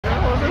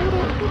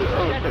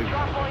you.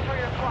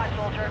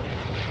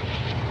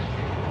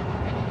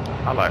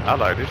 I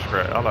like this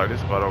track. I like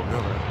this spot over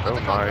here. That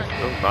was nice.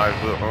 That was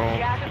nice little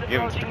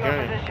beginning to the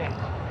game.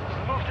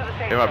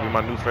 It might be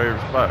my new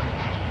favorite spot.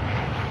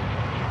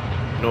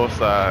 North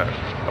side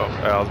of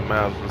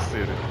Alsmasville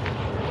City.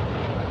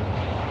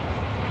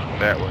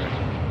 That way.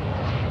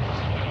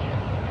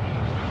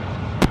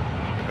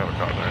 Another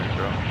car, there you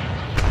go.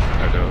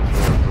 That does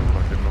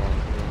like it normal.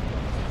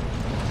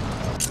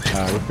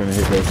 Nah, we're finna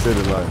hit that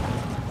city light.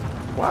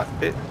 What?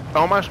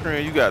 On my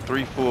screen, you got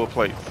 3 full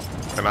plates,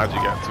 and I just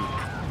got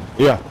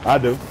 2. Yeah, I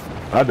do.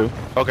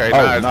 Okay,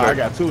 oh, no, I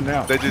got 2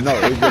 now. They just no,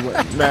 it just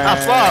went, man, I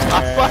saw.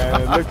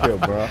 Look here,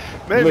 bro.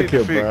 They look need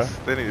here, to fix.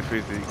 bro. They need to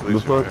fix the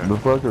glitch. The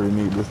fuckery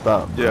need to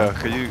stop. Bro. Yeah,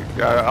 cause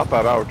I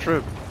thought I was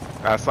tripping.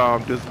 I saw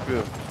him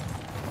disappear.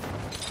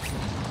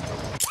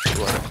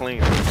 You want to clean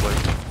this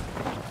place.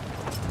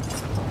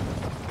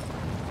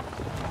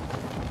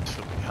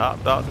 So we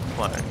hopped out the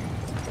plane.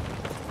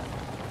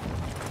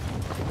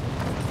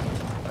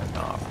 Like,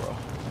 nah, bro.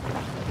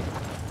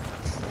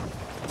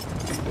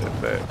 Need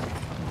that back.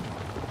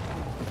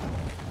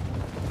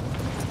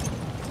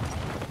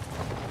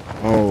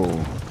 Oh.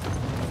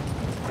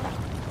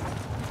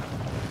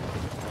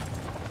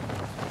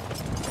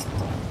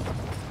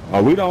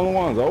 Are we the only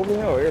ones over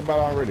here or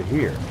everybody already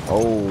here?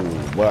 Oh,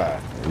 boy.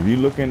 If you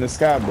look in the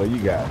sky, boy,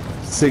 you got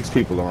 6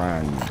 people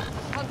around you.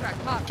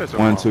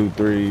 1, 2,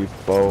 3,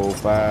 4,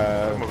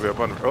 5. I'm gonna be up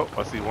under. Oh,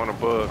 I see one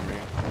above me.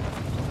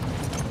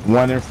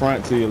 1 in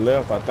front to your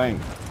left, I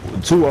think.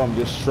 2 of them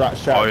just shot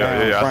oh,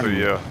 down in front of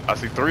you. I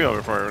see 3 of them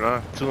in front of me,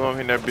 huh? 2 of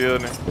them in that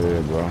building.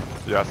 Yeah, bro.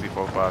 Yeah, I see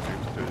 4 or 5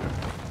 people too.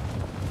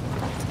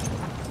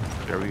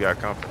 Yeah, we got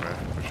company, man,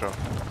 for sure.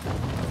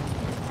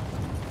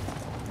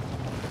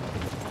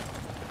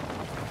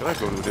 Let's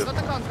go do this. Got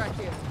the contract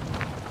here.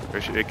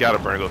 It gotta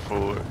bring us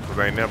forward, cause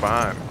they ain't there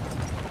behind it.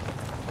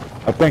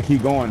 I think he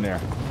going there.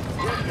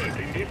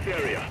 In this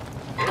area.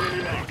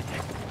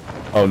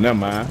 Oh, never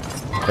mind.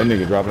 That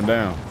nigga dropping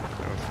down.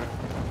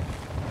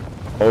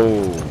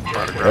 Oh,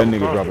 that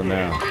nigga dropping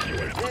down.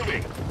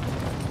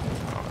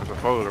 There's a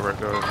photo right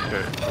there.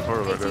 Okay, a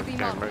photo right there. You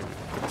can't make it.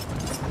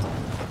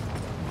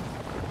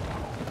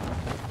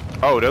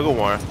 Oh, there go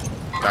one.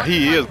 Now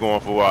he is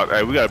going for it.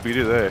 Hey, we gotta beat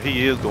his ass.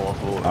 He is going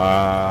for it.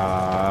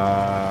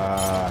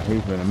 He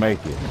finna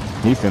make it.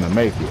 He finna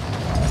make it.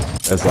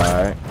 That's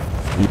alright.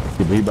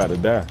 He about to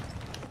die.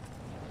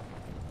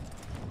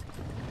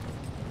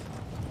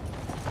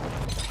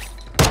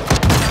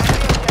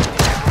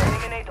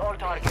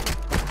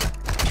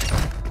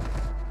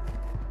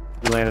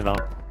 You landed on.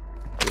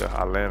 Yeah,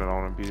 I landed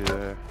on him, beat his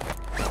ass.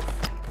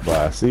 But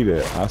I see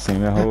that. I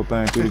seen that whole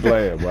thing through the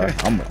glass, boy.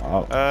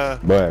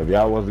 But if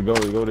y'all was to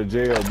go to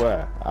jail,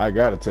 boy, I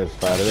gotta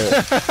testify to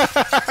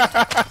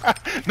that.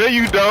 No,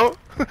 you don't.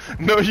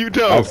 No, you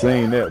don't. I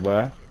seen that,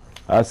 boy.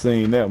 I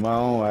seen that with my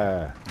own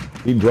eye.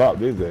 He dropped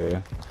his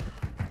ass.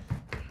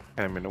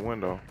 Him in the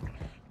window.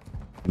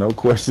 No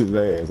questions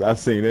asked. I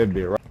seen that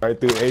bit right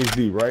through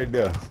HD, right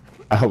there.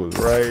 I was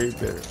right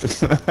there.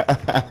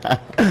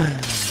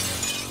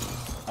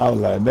 I was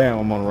like, damn,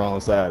 I'm on the wrong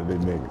side of this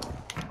nigga.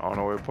 I don't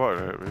know what part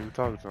of that, but he was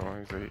talking to him.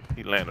 He said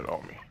he landed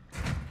on me.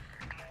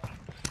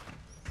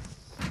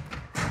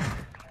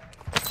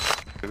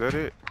 Is that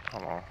it?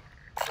 Hold on.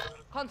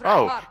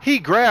 Oh, he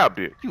grabbed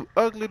it. You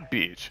ugly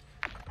bitch.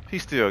 He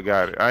still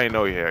got it. I ain't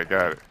know he had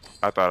got it.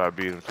 I thought I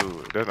beat him to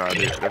it. That's not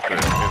it. That's the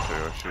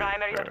intel shit.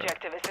 Primary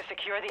objective is to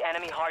secure the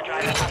enemy hard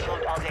drive and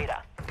upload all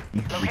data.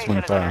 Location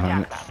is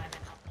 2500.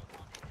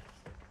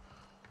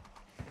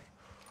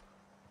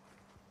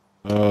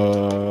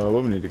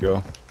 Where we need to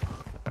go?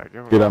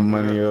 Get our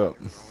money up.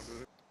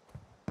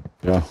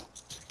 Yeah.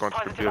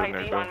 Positive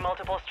ID on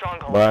multiple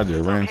strongholds. But I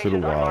just ran to the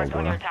wall,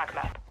 bro.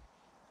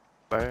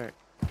 Bang.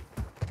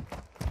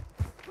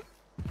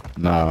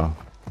 Nah.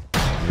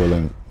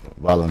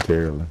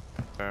 Voluntarily.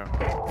 Damn.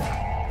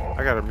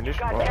 I got a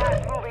munition box.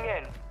 Gas moving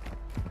in.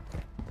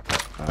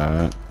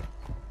 Alright.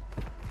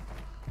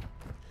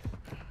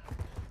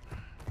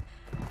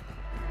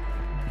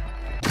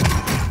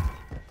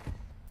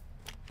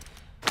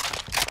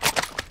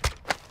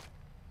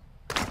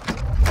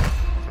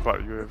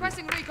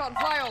 Requesting recon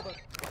flyover.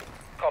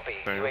 Copy.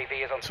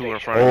 UAV is on 2 in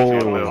front of you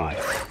to your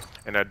left.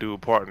 And that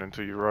dude partnering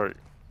to your right.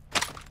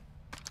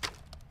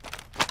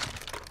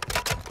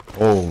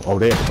 Oh,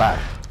 they at the back.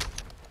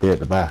 They at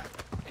the back.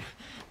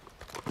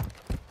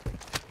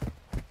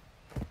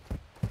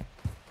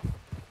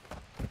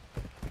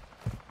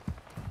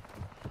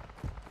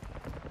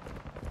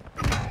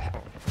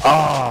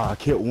 I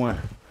killed one.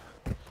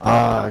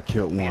 I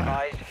killed one.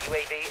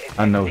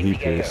 I know he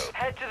pissed.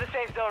 Head to the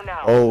safe zone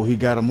now. Oh, he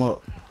got him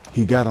up.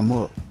 He got him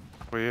up.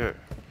 Where you at?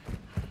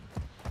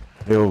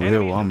 Hell,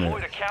 I'm at. 2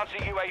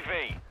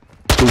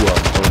 of them.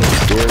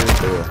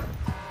 Oh,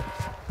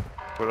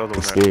 what other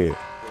one? Scared.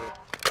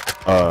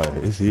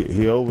 Is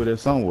he over there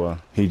somewhere?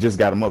 He just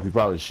got him up. He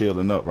probably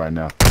shielding up right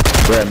now.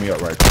 Grab me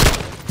up right there.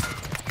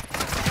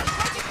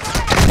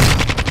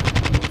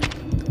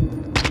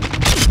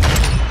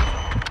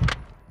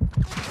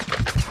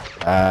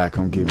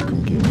 Come get me,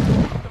 come get me.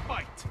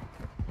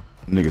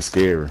 Nigga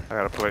scary. I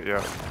gotta play,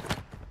 yeah.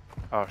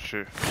 Oh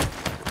shit.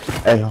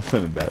 Hey, I'm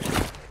finna die.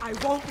 I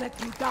won't let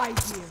you die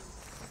here.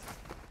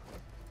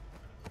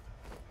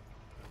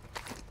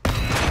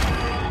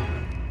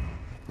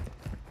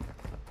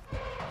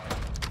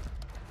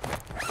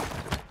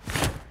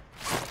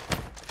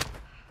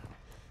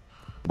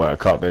 But I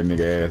caught that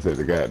nigga ass at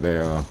the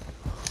goddamn.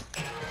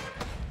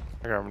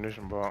 I got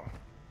ammunition ball.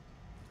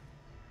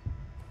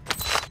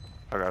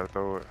 I gotta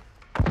throw it.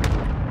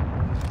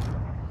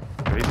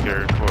 Yeah, he's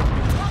scary as fuck.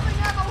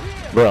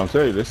 Bro, I'm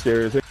telling you, that's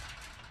scary as hell.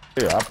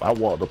 Yeah, I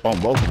walked up on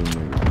both of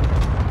them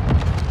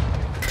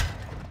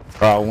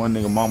niggas. One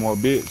nigga mama a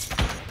bitch.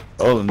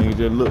 The other nigga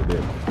just looked at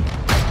me.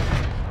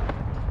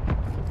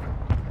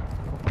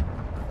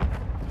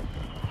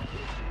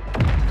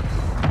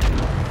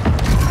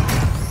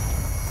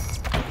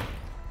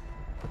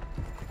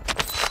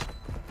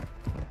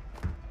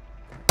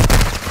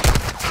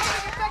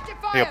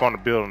 He up on the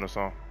building or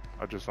something.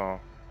 I just saw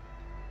him.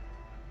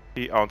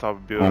 He on top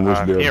of the building. On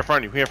which building? He in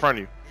front of you. He in front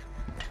of you.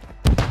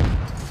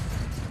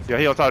 Yeah,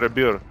 he on top of the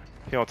building.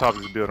 He on top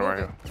of this building right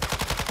here.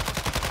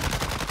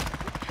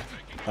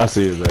 I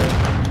see his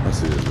ass. I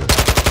see his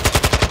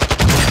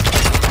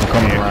ass. I'm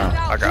coming around.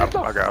 I got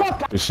him. I got him.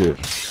 This shit.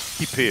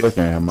 He pissed. Look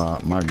at him,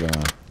 my gun.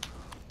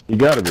 You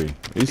gotta be.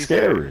 He's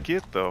scary.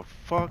 Get the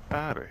fuck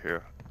out of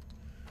here.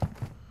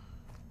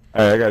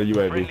 Hey, I got a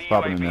UAV. Friendly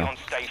Popping in UAV there. on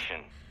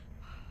station.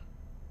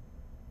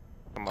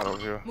 Somebody over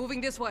here. Moving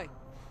this way.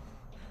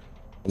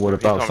 Would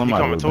have thought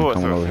somebody would have been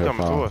coming over here.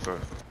 Coming towards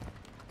us.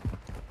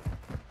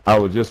 I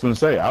was just gonna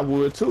say, I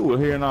would too. With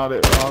hearing all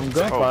that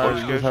gunfire,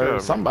 you just heard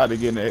shit, somebody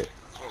getting it.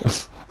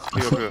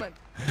 He up here.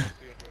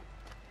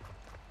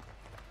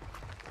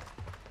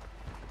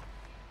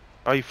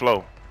 Oh, he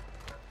flow.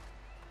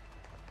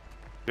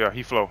 Yeah,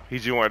 he flow. He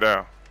just went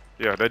down.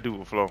 Yeah, that dude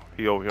will flow.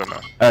 He over here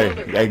now. Hey,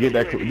 get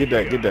that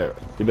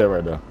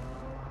right there.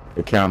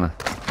 The counter.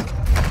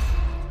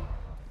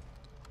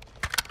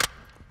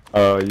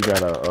 You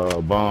got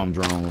a bomb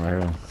drone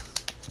right here.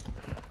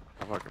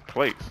 A fucking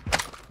place.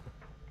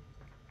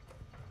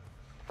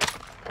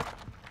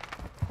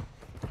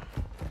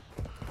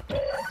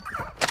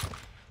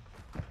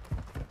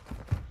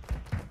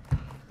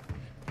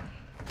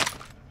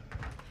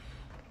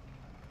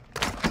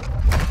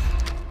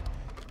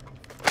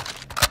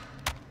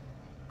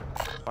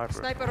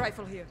 Sniper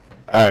rifle here.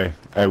 Hey,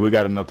 we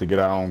got enough to get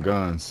our own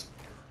guns.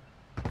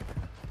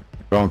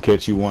 Gonna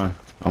catch you one.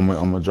 I'm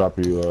gonna drop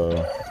you.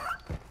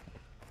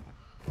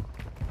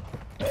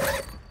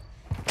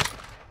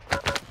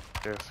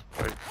 Yes,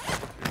 place.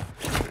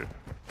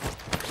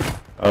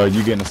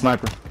 You getting a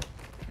sniper?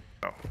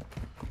 No.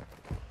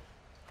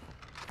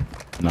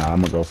 Nah,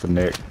 I'm gonna go for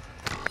neck.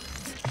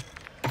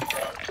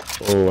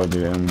 Oh, I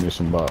need an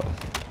ammunition box.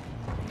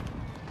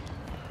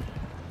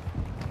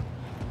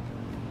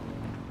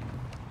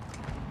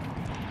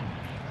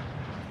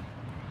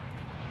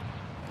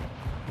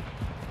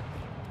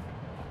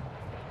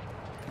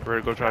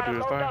 Ready to go try to do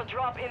this thing? Loadout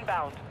drop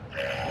inbound.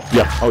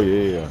 Yeah. Oh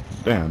yeah.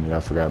 Damn, yeah, I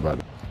forgot about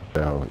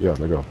that. Yeah, let's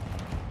go.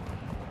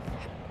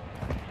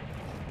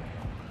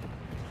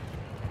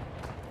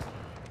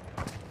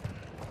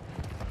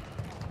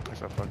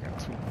 It's a fucking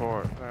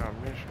two-part damn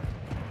mission.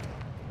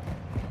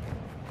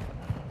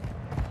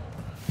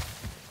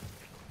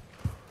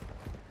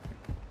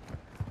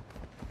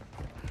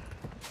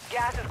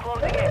 Gas is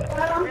closing in.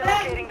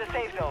 Relocating the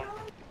safe zone.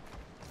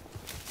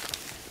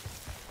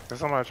 Is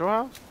somebody at your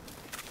house?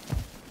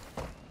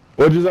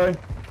 What'd you say?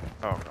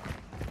 Oh,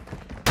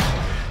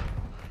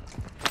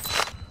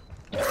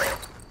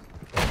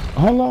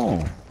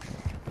 no.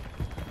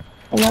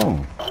 Hold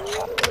on.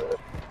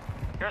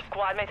 Your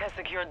squad mate has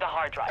secured the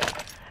hard drive.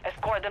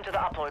 Escort them to the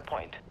upload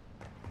point.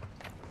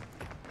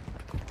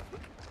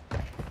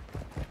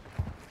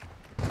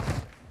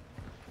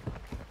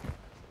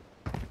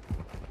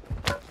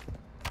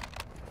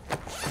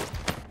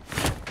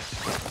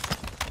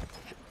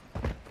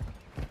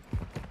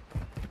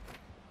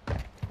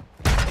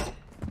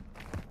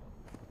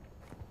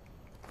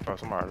 Oh,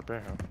 somebody already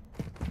been here.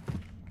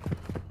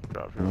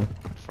 Drop here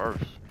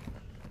first.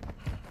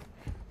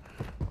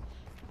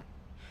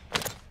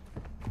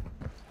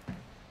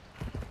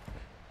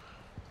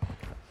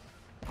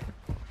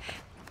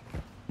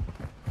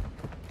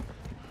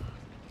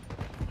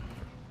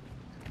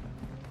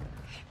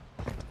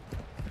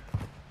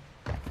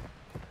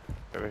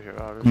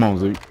 Come on,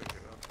 Zeke.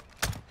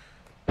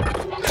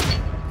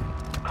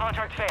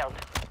 Contract failed.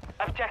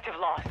 Objective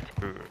lost.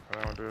 Good. I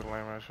don't do this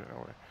lame ass shit no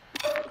way.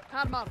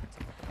 Hard marked.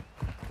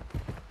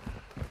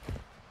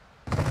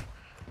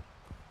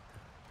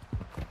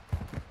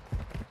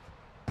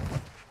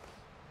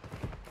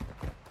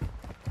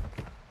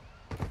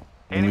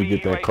 When we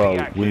get that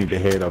car, we need to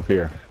head up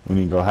here. We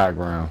need to go high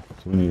ground.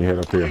 So we need to head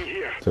up here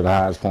to the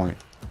highest point.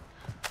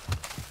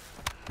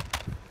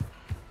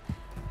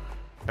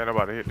 Ain't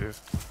nobody hit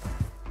this.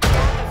 Two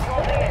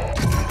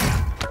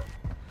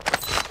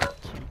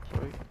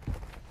plate.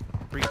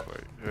 Three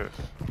plate, yes.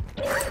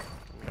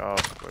 Y'all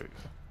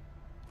plates.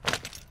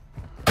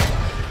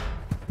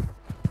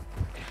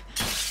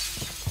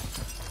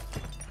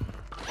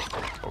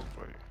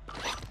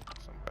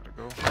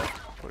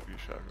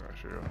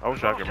 Sure. I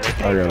wish I could make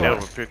it.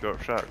 Never pick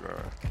up shotgun.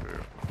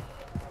 Sure.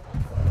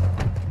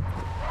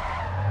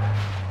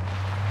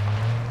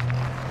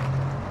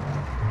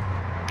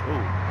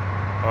 Ooh.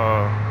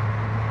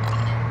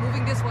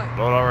 Moving this way.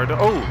 Load out right there.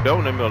 Oh, that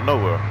one in the middle of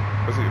nowhere.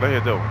 Let's see. Let's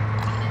hit that one.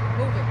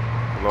 Moving.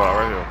 Load out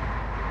right here.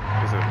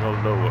 It's in the middle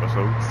of nowhere,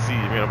 so we can see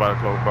if anybody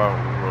close by when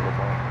we roll up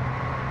on.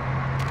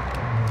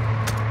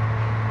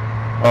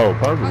 Oh,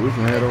 perfect. We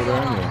can head over there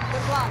anyway.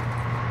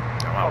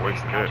 I'm not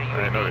wasting that. I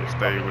didn't know they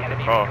stayed with the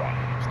car.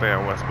 Stay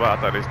in one spot.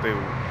 I thought they stayed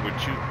with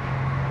you.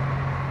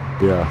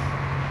 Yeah.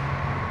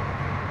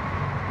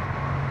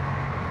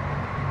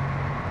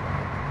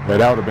 Yeah,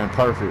 that would have been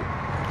perfect.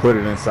 Put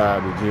it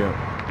inside the gym.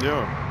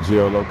 Yeah.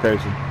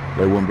 Geolocation.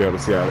 They wouldn't be able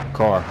to see our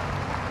car.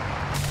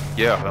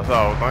 Yeah, that's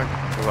all I was thinking.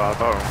 That's all I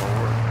thought it was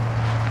gonna work.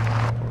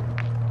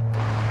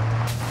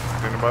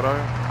 Anybody out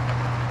here?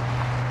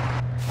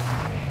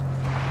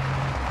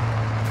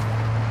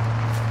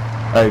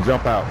 Hey,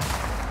 jump out.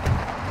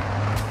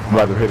 I'm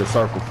about to hit a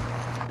circle.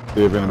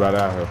 See if anybody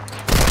out here.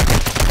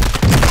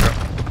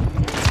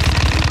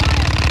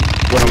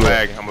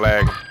 I'm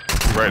lagging.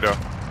 Right there.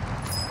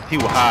 He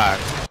was high.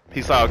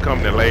 He saw it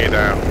coming and laid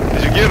down.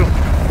 Did you get him?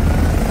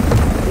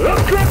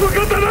 Look, we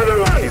got another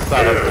one! He saw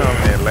us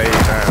coming and laid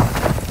down.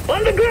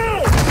 On the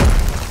ground!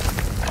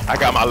 I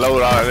got my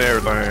load out and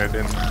everything.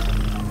 Then.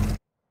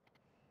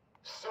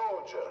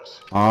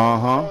 Soldiers.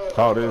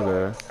 Caught his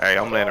ass. Hey,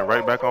 I'm landing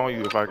right back on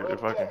you if I can. Oh,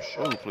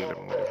 please let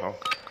me move this home.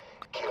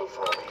 Kill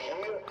from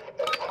here,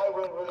 and I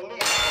will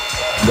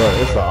release. But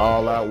it's an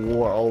all-out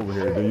war over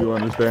here. Do you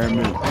understand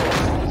me?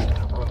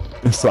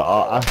 It's a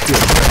I feel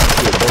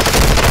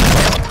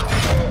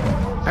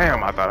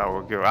Damn, I thought I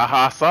would give.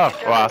 I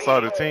saw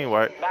the team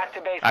wipe.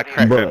 I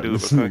cracked that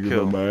dude, but couldn't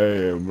kill him.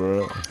 Man,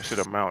 bro. Should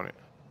have mounted.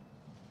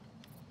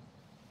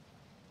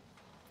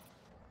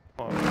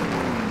 Oh, shit.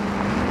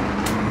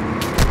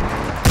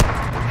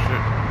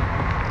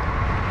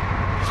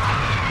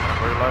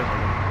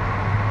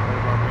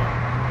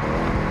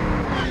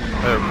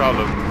 Hey, call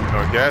the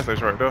gas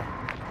station right there.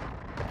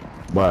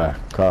 Why?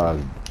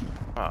 Cause.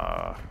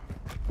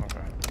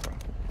 Okay.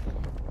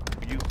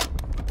 You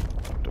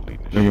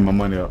delete this. Let me get my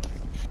money up.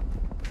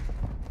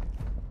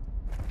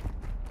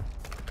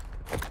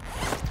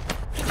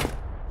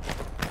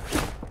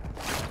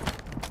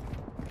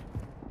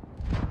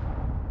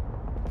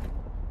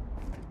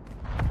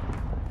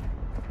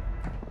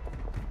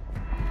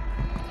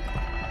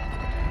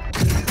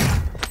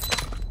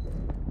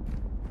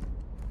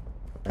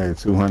 Hey,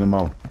 200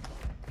 more.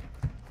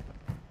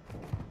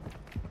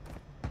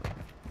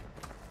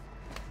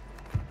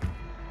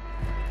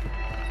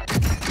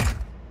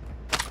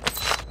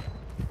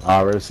 I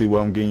already see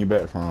what I'm getting you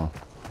back from.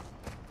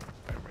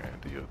 Hey man,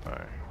 do your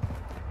thing.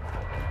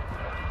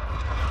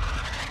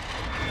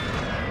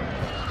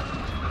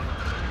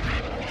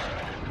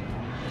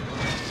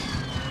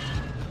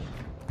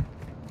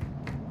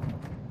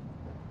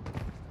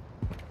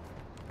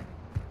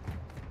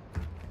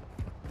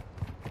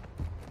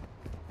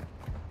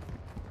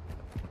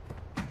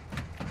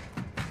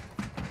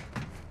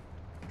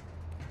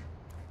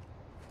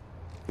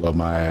 Love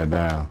my ass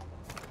down.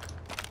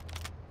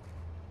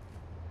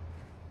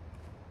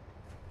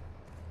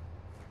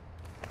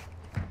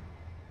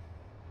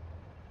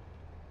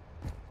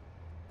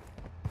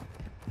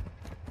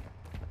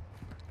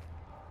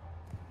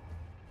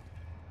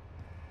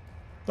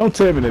 Don't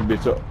tell me that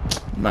bitch up,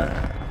 man.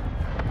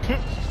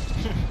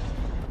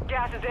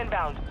 Gas is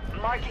inbound.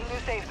 Marking new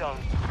safe zone.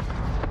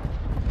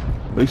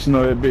 At least you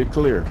know that bitch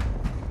clear.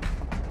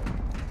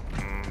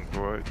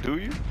 Boy, do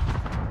you?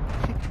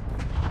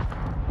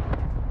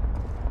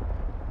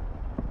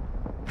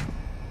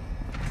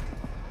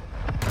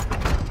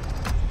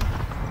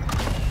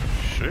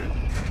 Shit.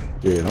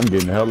 Yeah, I'm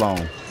getting the hell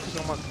on.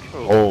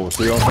 Oh,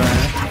 see what I'm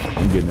saying?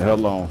 I'm getting the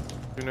hell on.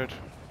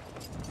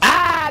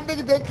 Ah,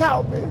 nigga, they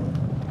caught me.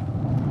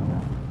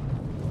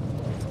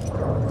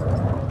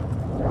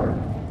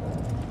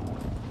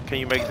 Can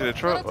you make it to the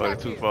truck or is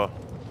it too far?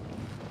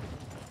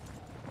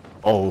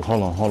 Oh,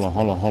 hold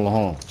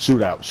on.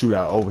 Shoot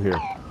out over here.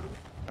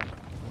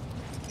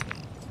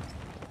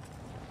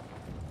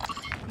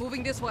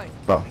 Moving this way.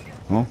 Oh,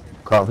 huh?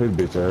 Caught his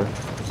bitch ass.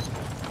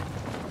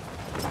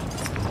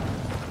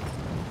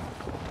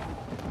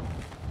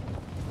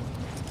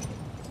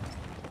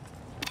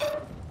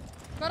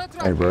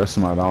 Hey, bro, there's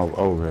somebody all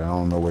over here. I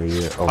don't know where he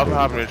is. I'm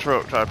hopping in the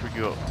truck trying to pick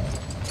you up.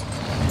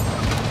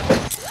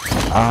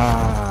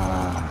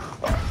 Ah.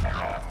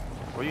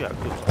 Well, you got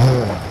good.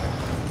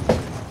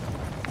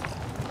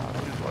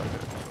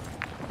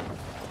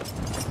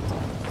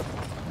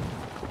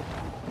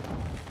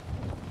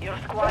 Your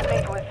squad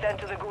mate was sent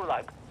to the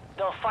Gulag.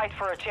 They'll fight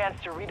for a chance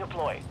to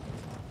redeploy.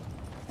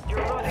 You're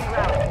losing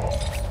ground.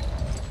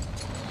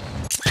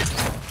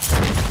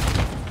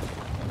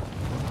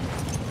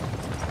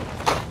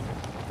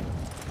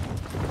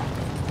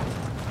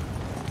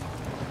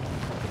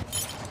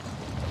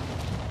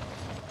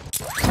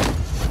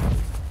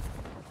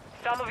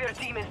 Some of your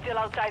team is still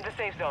outside the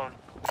safe zone.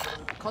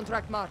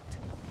 Contract marked.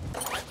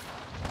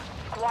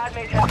 Squad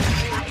mate has been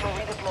cleared for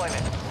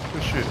redeployment.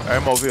 Good shit.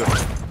 I'm over here.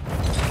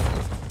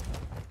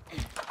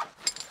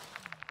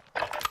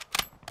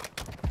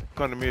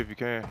 Come to me if you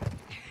can.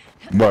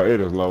 But it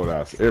is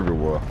loadouts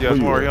everywhere. Yeah, it's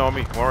more here on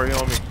me. More here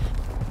on me.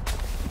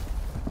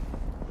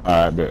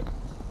 Alright, bet.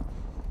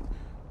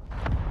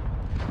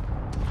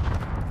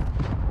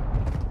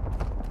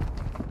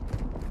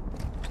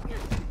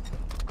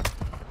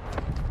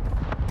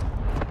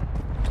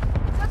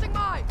 Setting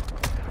mine.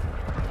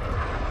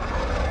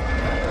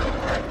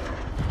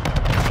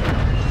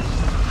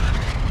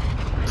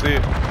 See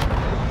it?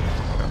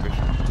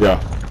 Yeah.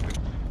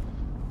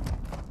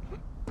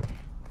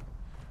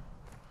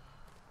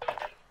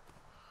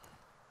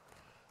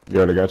 You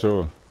already got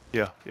yours?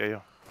 Yeah.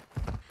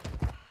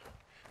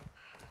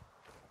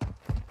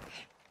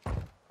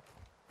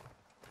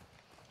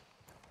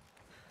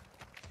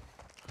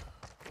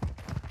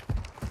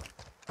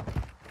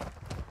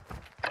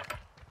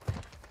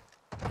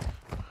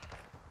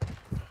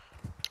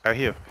 Right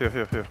here.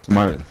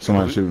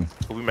 Somebody shooting.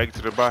 When we make it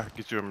to the bar,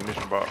 get you a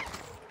ammunition box.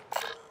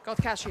 Got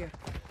cash here.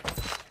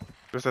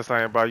 Just that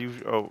same bar you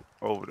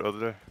over the other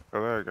day. The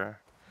other guy.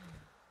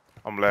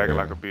 I'm lagging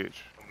like a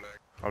bitch.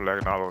 I'm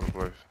lagging all over the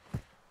place.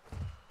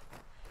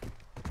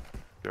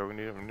 Yo, we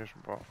need a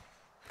ammunition box.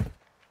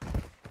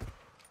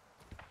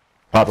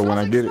 Pop it when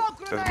I get it.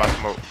 That's my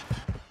smoke.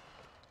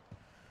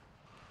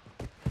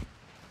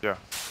 Yeah.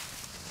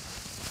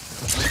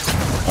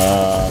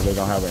 They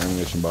don't have an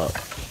ammunition box.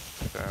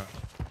 Damn.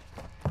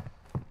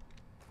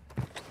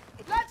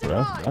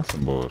 That's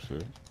some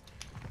bullshit.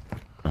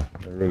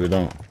 They really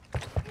don't.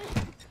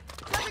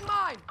 Setting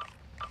mine.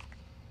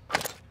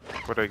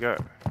 What they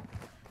got?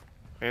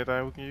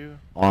 Anything we can use?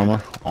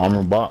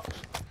 Armor box.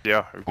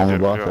 Yeah. Armor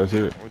box, that's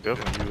it. We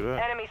definitely use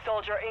that. Enemy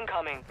soldier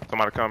incoming.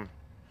 Somebody coming.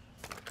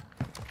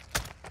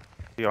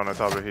 He on the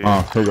top of the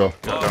hill. Here you go.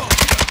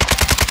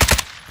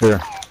 Here.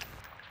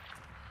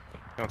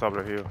 He on top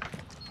of the hill.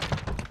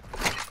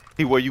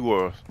 He where you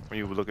was when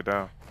you were looking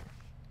down.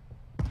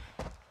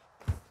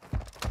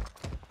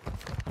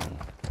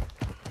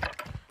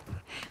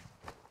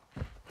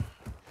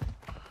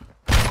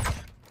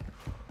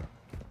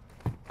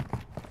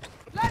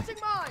 Planting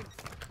mine.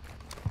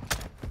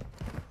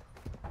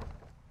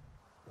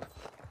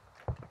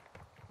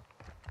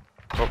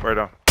 Oh, right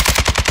down.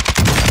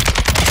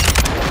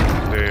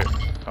 Dead.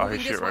 Oh,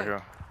 his shit right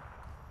here.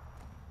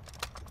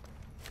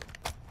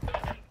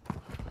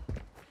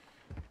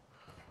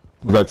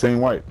 Was that team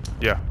white?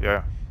 Yeah.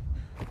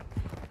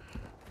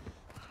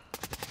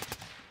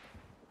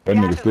 That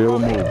nigga still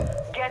moving.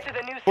 Get to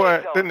the new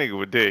What? safe That zone. nigga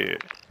was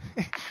dead.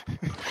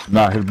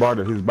 Nah, his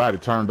body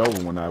turned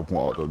over when I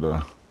walked up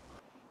there.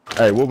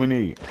 Hey, what we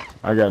need?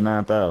 I got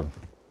 9,000.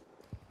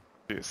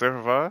 Shit,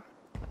 75?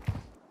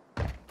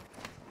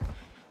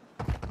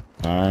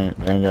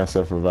 They ain't got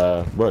self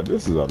revive, but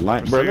this is a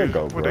light, bro. Let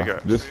go, bro. What they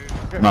got?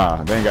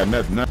 Nah, they ain't got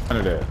nothing, none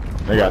of that.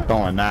 They got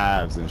throwing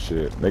knives and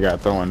shit. They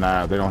got throwing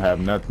knives. They don't have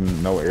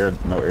nothing, no air.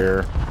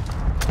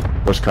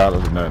 What's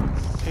collars or nothing.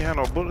 He had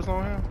no bullets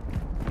on him?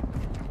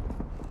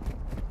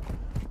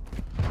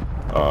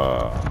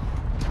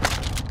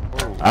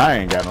 I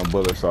ain't got no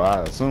bullets, so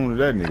I assume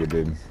that nigga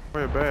didn't.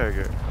 Where your bag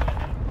at?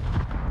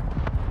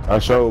 I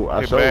showed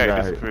bag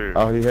guy. disappeared.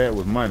 All he had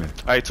was money.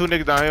 Hey, 2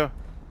 niggas down here.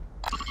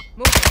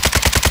 Move it.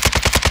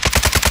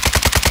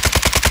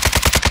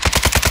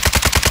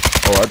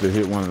 Oh, I just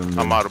hit one of them.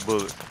 I'm out of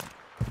bullets.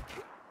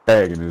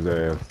 Tagging his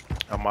ass.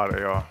 I'm out of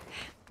y'all.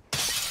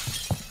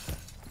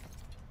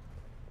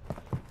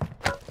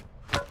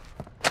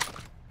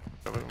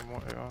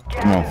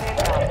 Come on.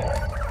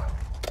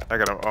 I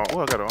got a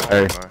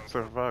Hey.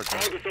 Survive.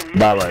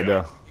 Bye right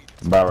there.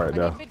 Bye right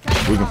there.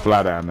 We can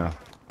fly down there.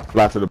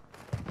 Fly to the.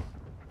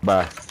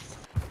 Bye.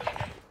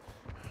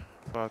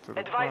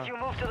 Advise you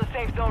move to the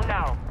safe zone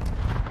now.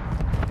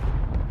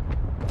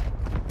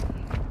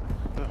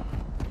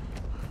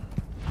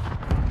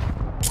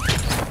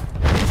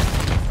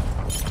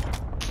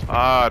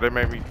 Ah, they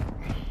made me.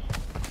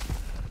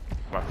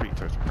 My feet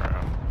touch the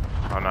ground.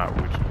 I'm not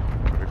with you.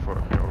 They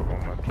fucked me over on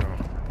my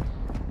jump.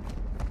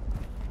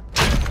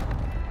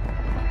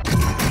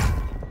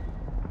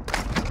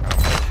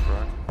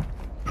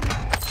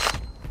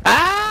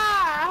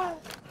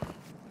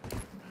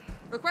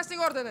 Requesting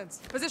ordnance.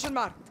 Position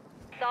marked.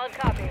 Solid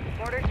copy.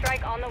 Mortar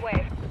strike on the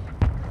way.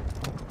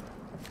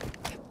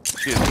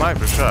 Shit,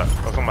 sniper shot.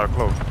 Oh, somebody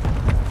close.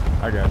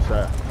 I got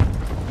shot.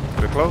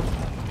 They close?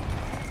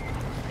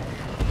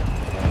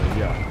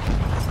 Yeah.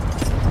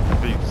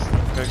 Beats.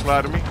 Can you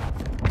slide to me?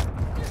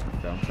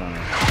 I'm trying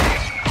to.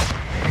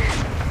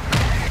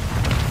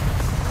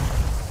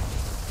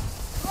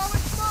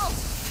 Throwing smoke.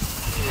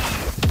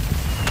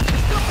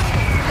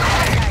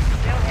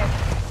 No hit.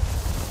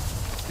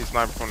 He's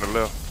sniping from the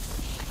left.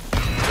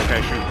 They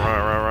can't shoot.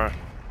 Run.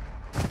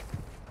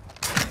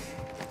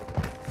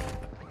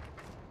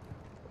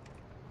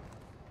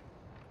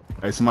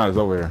 Hey, somebody's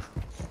over here.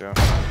 Yeah.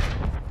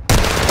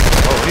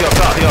 Oh, he up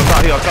top.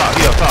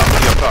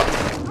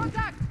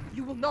 Contact.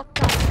 You will not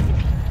die.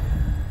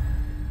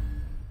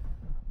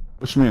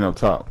 What you mean up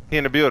top? He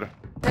in the building.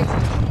 Thanks. Up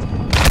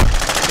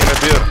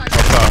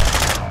top.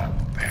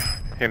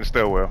 in the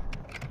stairwell.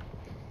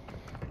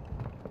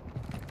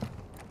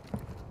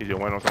 He just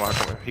went on somebody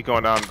coming. He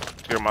going down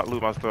to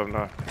loot my stuff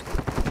now.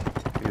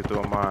 He just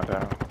threw mine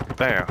down.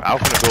 Damn, I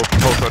was finna go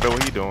post up there.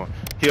 What he doing?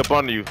 He up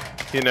under you.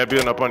 He in that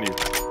building up under you.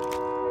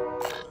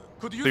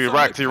 To your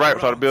right,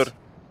 outside the building.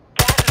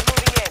 Gas is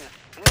moving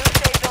in. New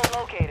safe zone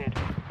located.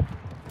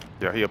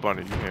 Yeah, he up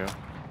under you. Yeah.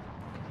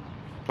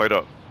 Plate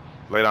up.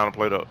 Lay down and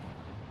plate up.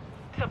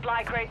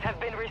 Supply crates have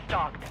been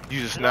restocked.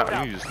 You just snap.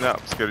 You just snap.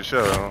 Scared the shit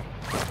out of him.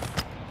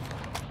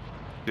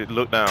 Just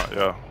look down.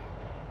 Yeah.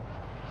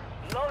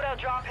 Loadout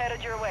drop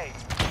headed your way.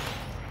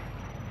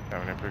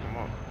 Haven't even pick him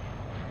up.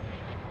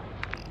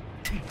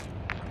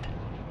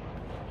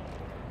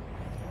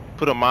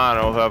 Put a mine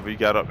on whoever you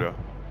got up there.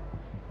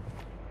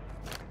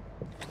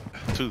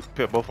 Two,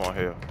 put both on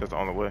here. That's the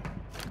only way.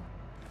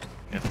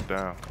 Yes,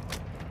 down.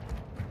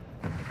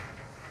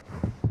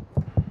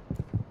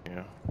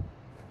 Yeah.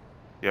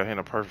 Yeah, he in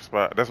a perfect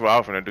spot. That's what I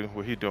was finna do.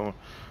 What he doing?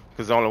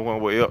 Cause the only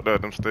one way up there,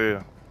 them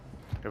stairs.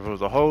 If it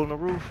was a hole in the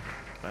roof,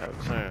 I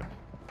have a chance.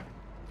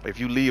 If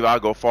you leave, I'll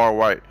go far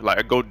right. Like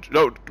I go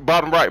no,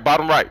 bottom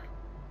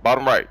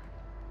right.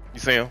 You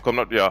see him coming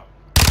up? Yeah.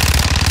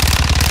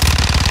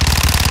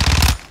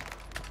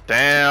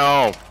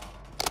 Damn.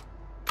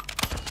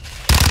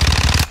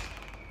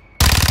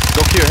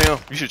 Go kill him.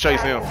 You should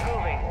chase him.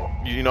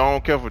 You know I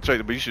don't care for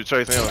chasing, but you should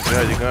chase him. You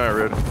have your gun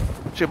ready.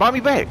 Shit, buy me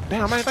back.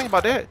 Damn, I ain't thinking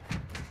about that.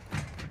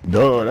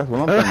 Duh, that's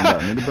what I'm thinking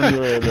about. Need to bring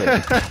your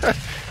ass back.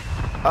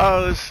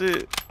 Oh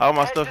shit. All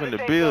my stuff in the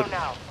building. The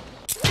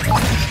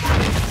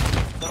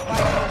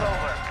fight is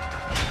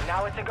over.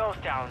 Now it's a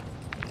ghost town.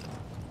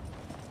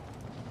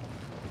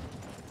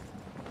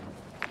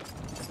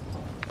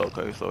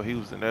 Okay, so he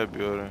was in that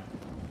building.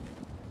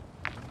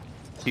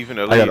 He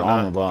finna leave. I got an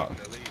armor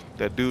box.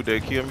 That dude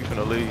that killed me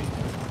finna leave.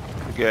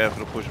 The guy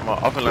finna push him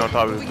off. I'm finna lay on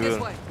top of this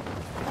building.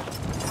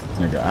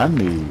 Nigga,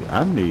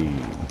 I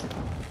need.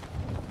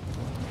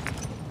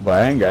 But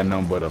I ain't got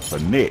nothing but a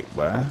finette,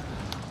 boy. Yeah,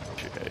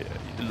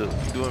 look,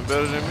 you doing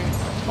better than me?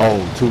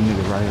 Oh, two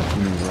niggas right here.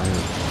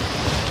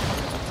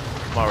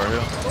 Come on, right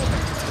here.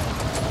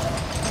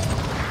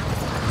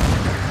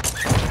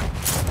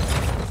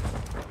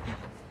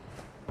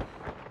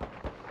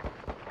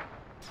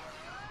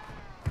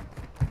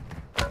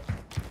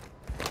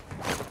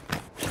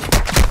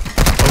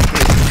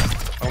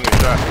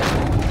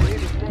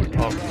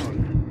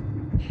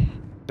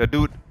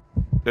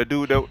 That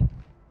dude that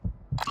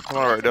come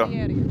on right there.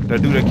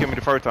 That dude that killed me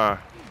the first time.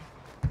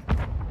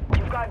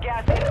 You've got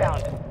gas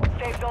inbound.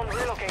 Safe zone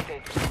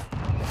relocated.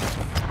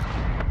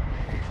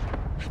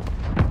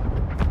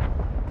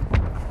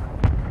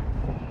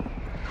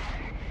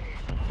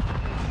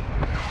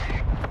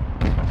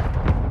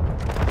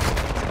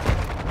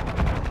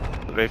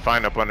 They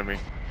find up under me.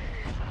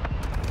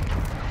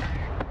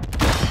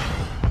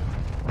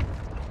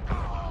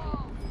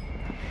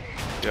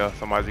 Yeah,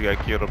 somebody got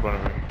killed up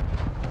under me.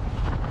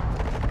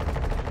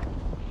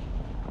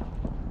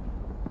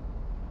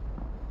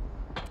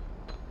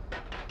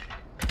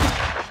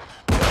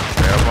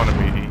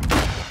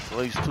 At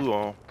least two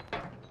on.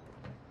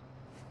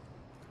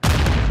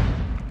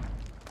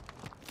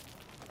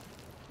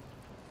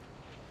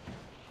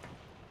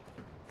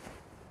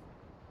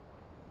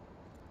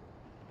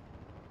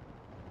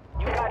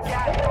 You got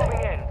gas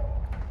moving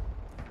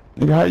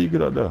in. Nigga, how you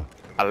get up there?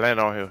 I land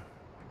on here.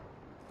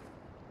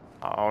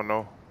 I don't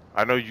know.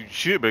 I know you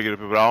should be able to get up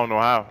here, but I don't know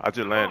how. I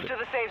just landed. Move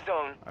to the safe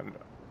zone.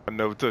 I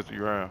never touched the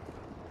ground.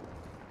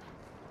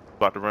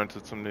 About to run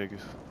to some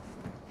niggas.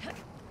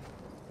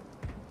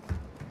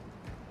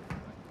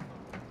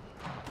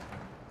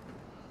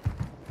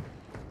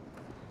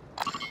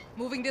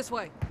 Moving this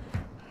way.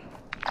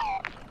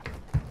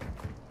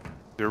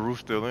 Their roof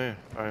still in.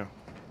 I am.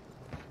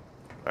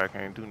 I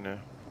can't do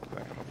nothing. I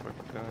ain't got no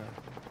fucking gun.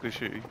 Good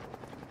shit.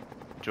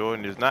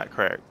 Jordan is not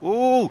cracked.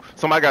 Ooh!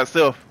 Somebody got a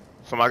self.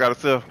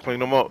 Clean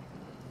them up.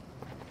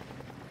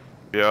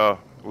 Yeah.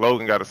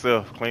 Logan got a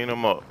self. Clean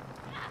them up.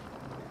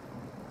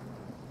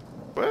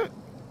 What?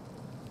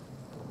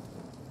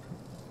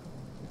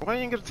 Why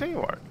you ain't get a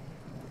teamwork?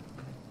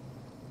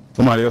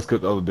 Somebody else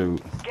cooked the other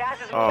dude. Gas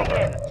is moving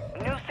in.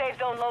 New safe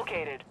zone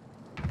located.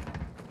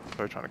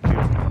 They're trying to kill me.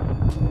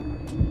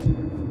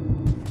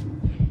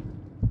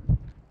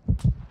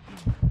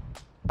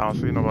 I don't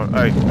see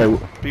nobody. Hey,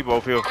 people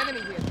over here.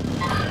 Enemy here.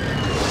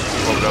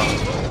 Over there.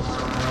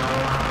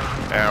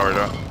 And we're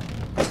there.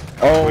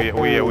 Oh,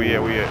 we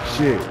at.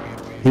 Shit.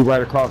 He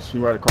right across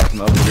in the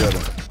other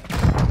building.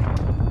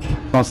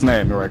 Don't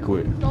snap me right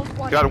quick.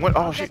 Got it.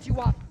 Oh shit.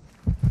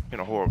 In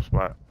a horrible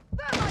spot.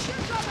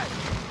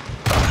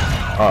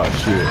 Oh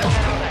shit.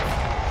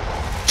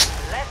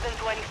 Less than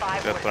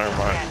 25. That's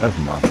thermite. That's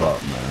my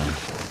fault, man.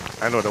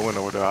 I know the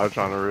window over there. I was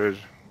trying to ridge.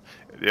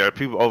 Yeah,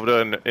 people over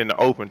there in the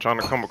open trying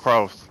to come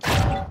across.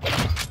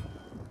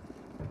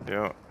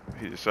 Yeah,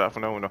 he just shot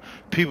from that window.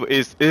 People,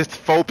 it's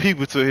 4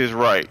 people to his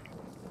right.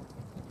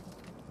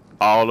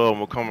 All of them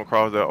will come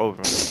across that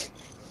open.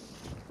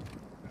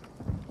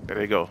 There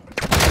they go.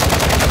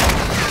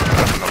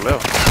 That's on the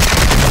left.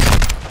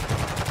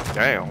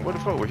 Damn, what the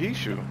fuck would he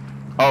shoot?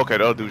 Oh, okay,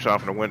 the other dude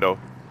shot from the window.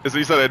 So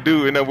you saw that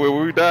dude and then where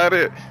we died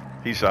at?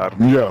 He shot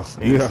him. Yeah,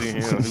 He yeah.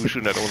 didn't see him. He was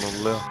shooting at the one on the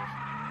left.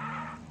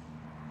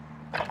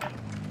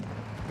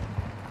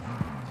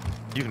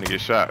 You gonna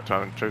get shot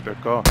trying to chase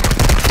that car.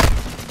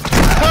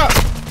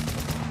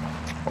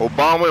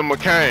 Obama and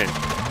McCain.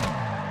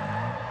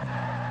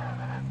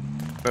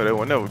 No, they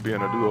will never be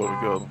in a duo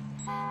together.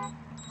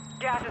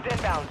 Gas is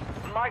inbound.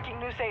 Marking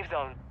new safe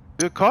zone.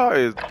 This car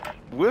is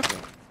with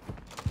him.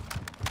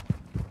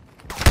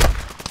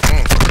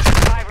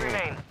 5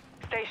 remain.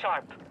 Stay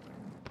sharp.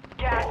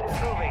 Gas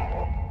is moving.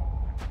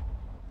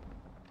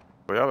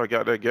 But y'all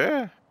got that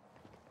gas.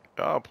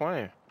 Y'all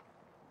playing.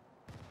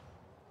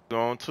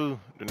 Going too.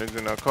 The niggas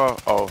in that car.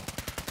 Oh,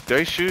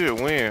 they should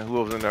win.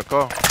 Whoever's in that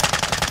car.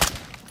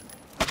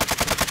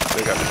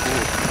 They got the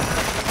pool.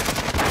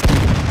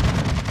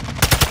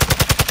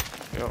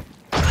 Yep.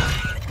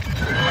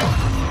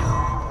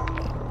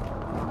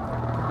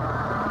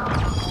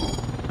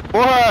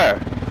 Boy,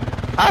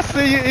 I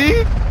see you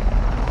eat.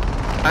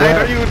 I ain't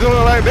know you were doing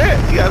it like that.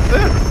 You got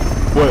 7.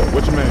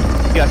 What you mean?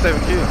 You got 7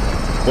 kills.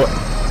 What?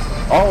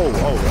 Oh,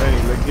 hey,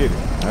 let's get it. I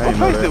What ain't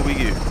know place that. did we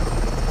get?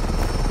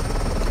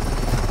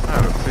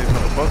 I don't see from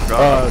the fuck.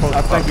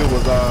 I think it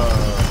was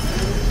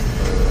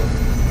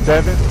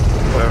 7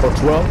 or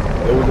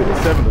 12. It was either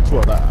 7 or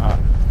 12. I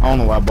don't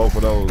know why both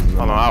of those.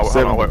 Hold on,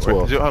 7 or wait,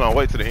 12. hold on,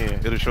 wait to the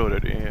end. It'll show it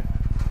at the end.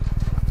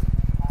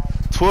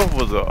 12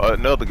 was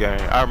another game.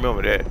 I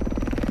remember that.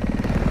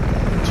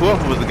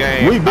 12 was the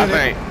game. We've been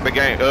the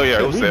game. Oh yeah,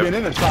 it was we've 7. been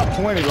in the top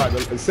 20 like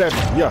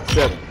 7. Yeah,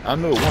 7. I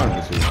knew it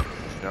was this year.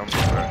 Yeah, I'm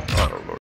sorry.